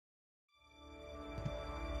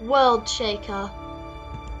Worldshaker.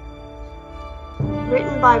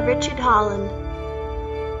 Written by Richard Harland.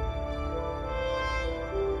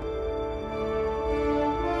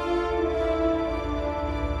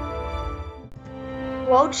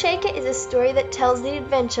 Worldshaker is a story that tells the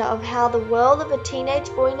adventure of how the world of a teenage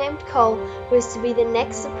boy named Cole was to be the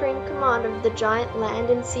next supreme commander of the giant land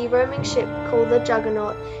and sea roaming ship called the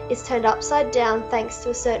Juggernaut is turned upside down thanks to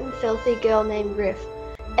a certain filthy girl named Griff.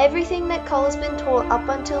 Everything that Cole has been taught up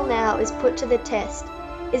until now is put to the test.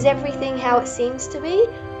 Is everything how it seems to be,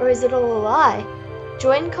 or is it all a lie?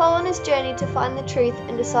 Join Cole on his journey to find the truth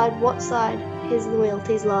and decide what side his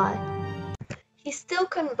loyalties lie. He still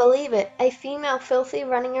couldn't believe it, a female filthy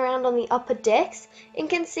running around on the upper decks?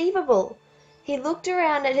 Inconceivable! He looked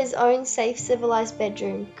around at his own safe civilized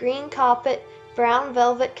bedroom. Green carpet, brown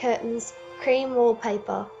velvet curtains, cream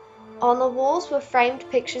wallpaper. On the walls were framed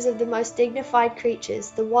pictures of the most dignified creatures,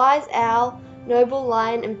 the wise owl, noble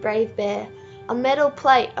lion and brave bear. A metal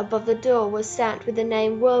plate above the door was stamped with the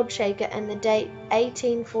name Worldshaker and the date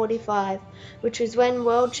 1845, which was when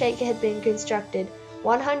Worldshaker had been constructed,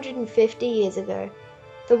 150 years ago.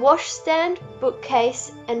 The washstand,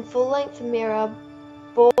 bookcase, and full-length mirror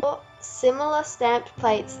bore similar stamped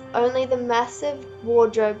plates, only the massive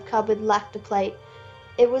wardrobe cupboard lacked a plate.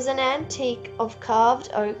 It was an antique of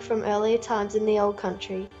carved oak from earlier times in the old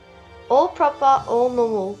country. All proper, all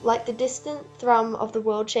normal, like the distant thrum of the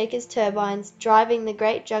Worldshaker's turbines driving the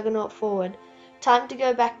great juggernaut forward. Time to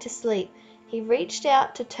go back to sleep. He reached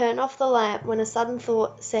out to turn off the lamp when a sudden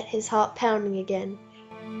thought set his heart pounding again.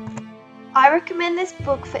 I recommend this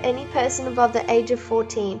book for any person above the age of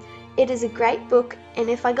 14. It is a great book, and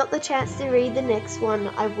if I got the chance to read the next one,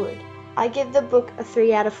 I would. I give the book a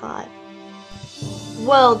 3 out of 5.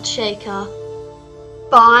 Worldshaker.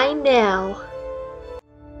 Buy now.